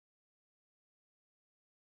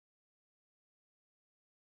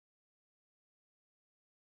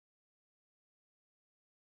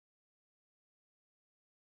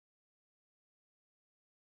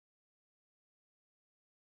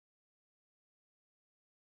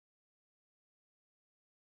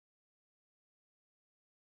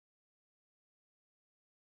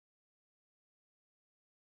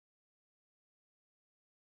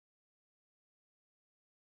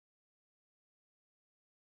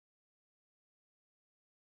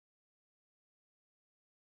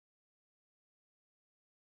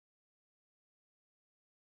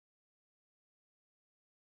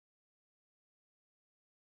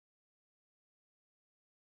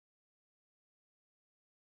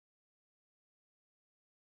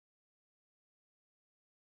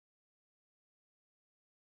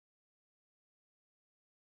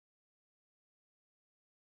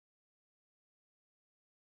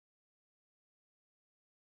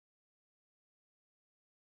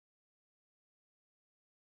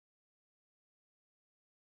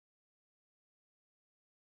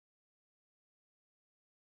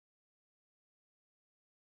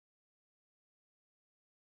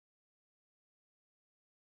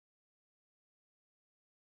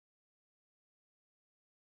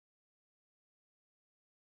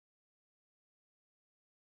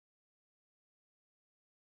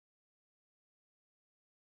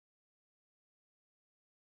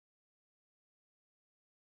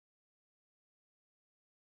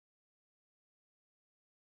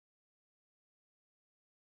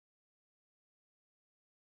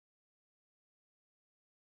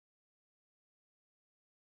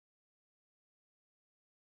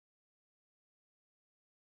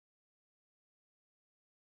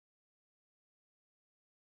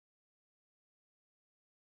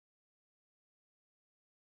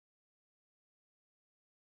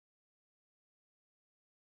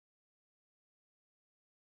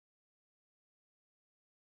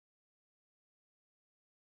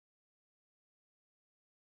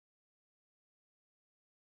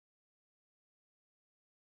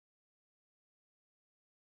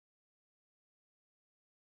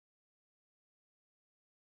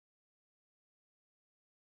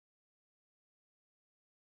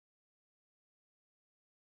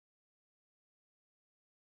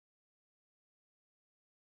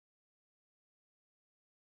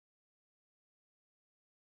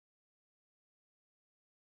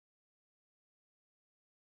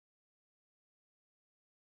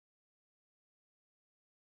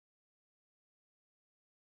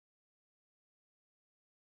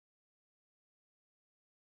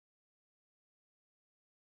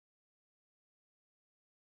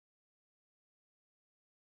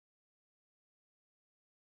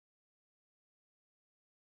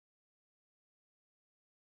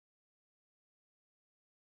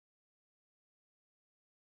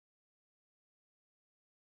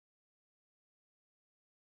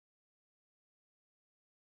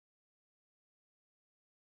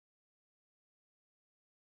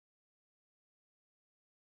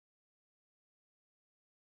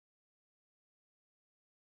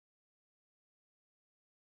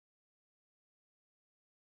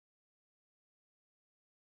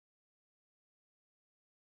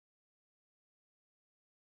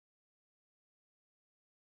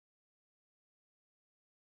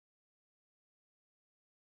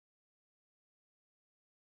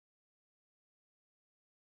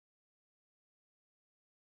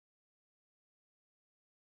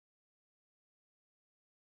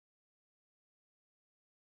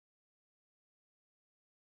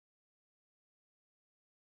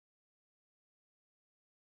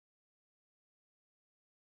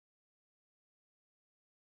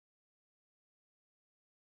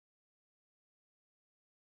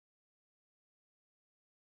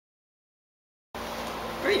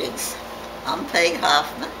meetings. I'm Peg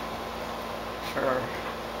Hoffmann for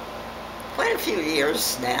quite a few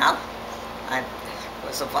years now. I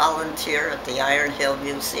was a volunteer at the Iron Hill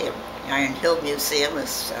Museum. The Iron Hill Museum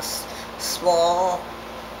is a small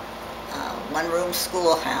one-room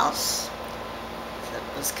schoolhouse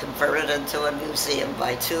that was converted into a museum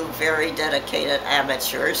by two very dedicated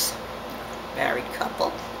amateurs, married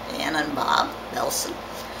couple, Ann and Bob Nelson.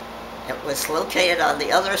 It was located on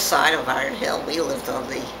the other side of Iron Hill. We lived on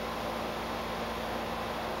the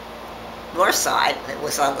north side. It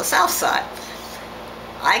was on the south side.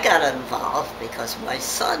 I got involved because my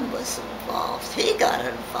son was involved. He got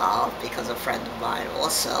involved because a friend of mine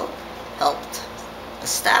also helped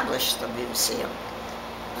establish the museum.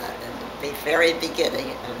 In the very beginning,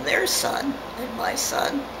 and their son and my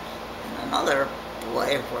son and another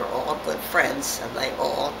boy were all good friends, and they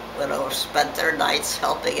all spent their nights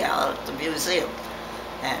helping out at the museum.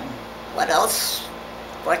 And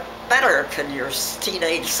what better can your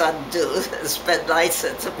teenage son do than spend nights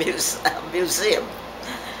at the museum?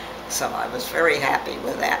 So I was very happy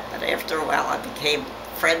with that. But after a while, I became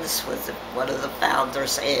friends with one of the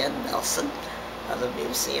founders, Ann Nelson, of the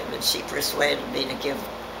museum, and she persuaded me to give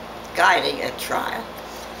guiding a trial.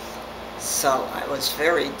 So I was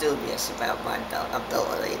very dubious about my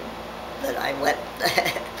ability, but I went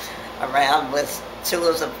around with two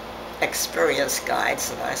of the experienced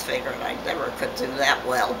guides, and I figured I never could do that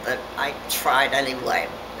well, but I tried anyway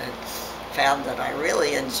and found that I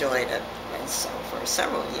really enjoyed it. And so for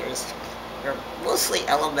several years, we were mostly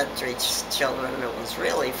elementary children. It was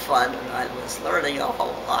really fun, and I was learning a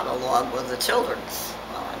whole lot along with the children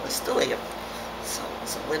while I was doing it. So it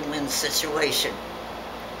was a win-win situation.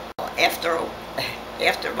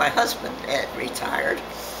 After my husband had retired,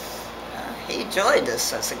 he joined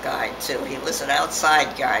us as a guide too. He was an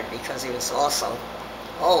outside guide because he was also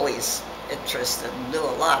always interested and knew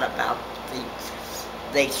a lot about the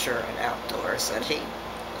nature and outdoors. And he,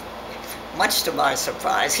 much to my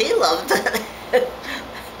surprise, he loved it.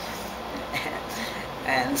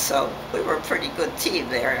 And so we were a pretty good team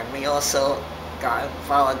there. And we also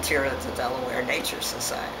volunteered at the Delaware Nature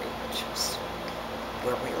Society, which was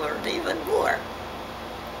where we learned even more.